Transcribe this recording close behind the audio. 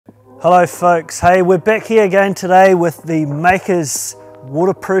Hello folks, hey, we're back here again today with the Makers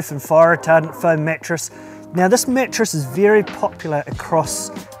waterproof and fire retardant foam mattress. Now this mattress is very popular across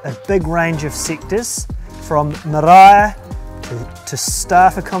a big range of sectors, from marae to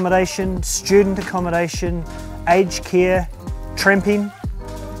staff accommodation, student accommodation, aged care, tramping,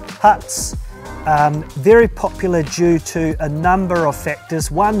 huts. Very popular due to a number of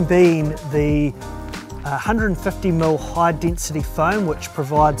factors, one being the 150mm high density foam, which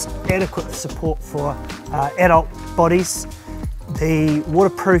provides adequate support for adult bodies. The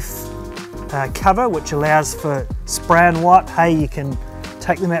waterproof cover, which allows for spray and wipe. Hey, you can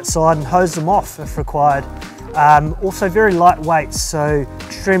take them outside and hose them off if required. Also very lightweight, so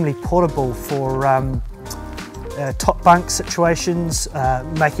extremely portable for top bunk situations,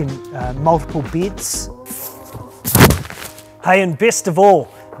 making multiple beds. Hey, and best of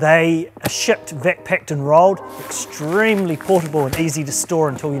all, they are shipped, vac packed and rolled, extremely portable and easy to store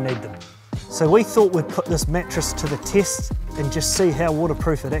until you need them. So we thought we'd put this mattress to the test and just see how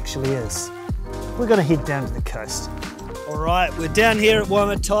waterproof it actually is. We're going to head down to the coast. Alright, we're down here at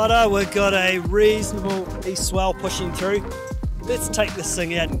Wamatata. We've got a reasonable east swell pushing through. Let's take this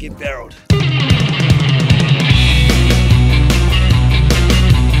thing out and get barreled.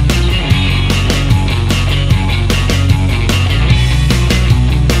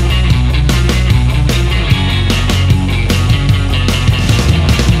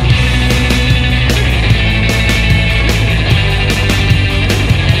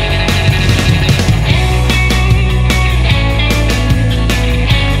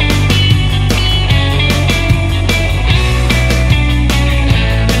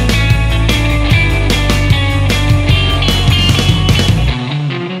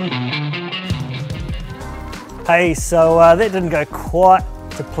 Hey, so that didn't go quite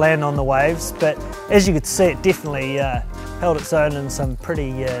to plan on the waves, but as you could see, it definitely held its own in some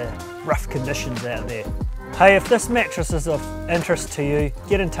pretty rough conditions out there. Hey, if this mattress is of interest to you,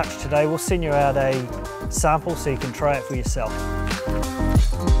 get in touch today. We'll send you out a sample so you can try it for yourself.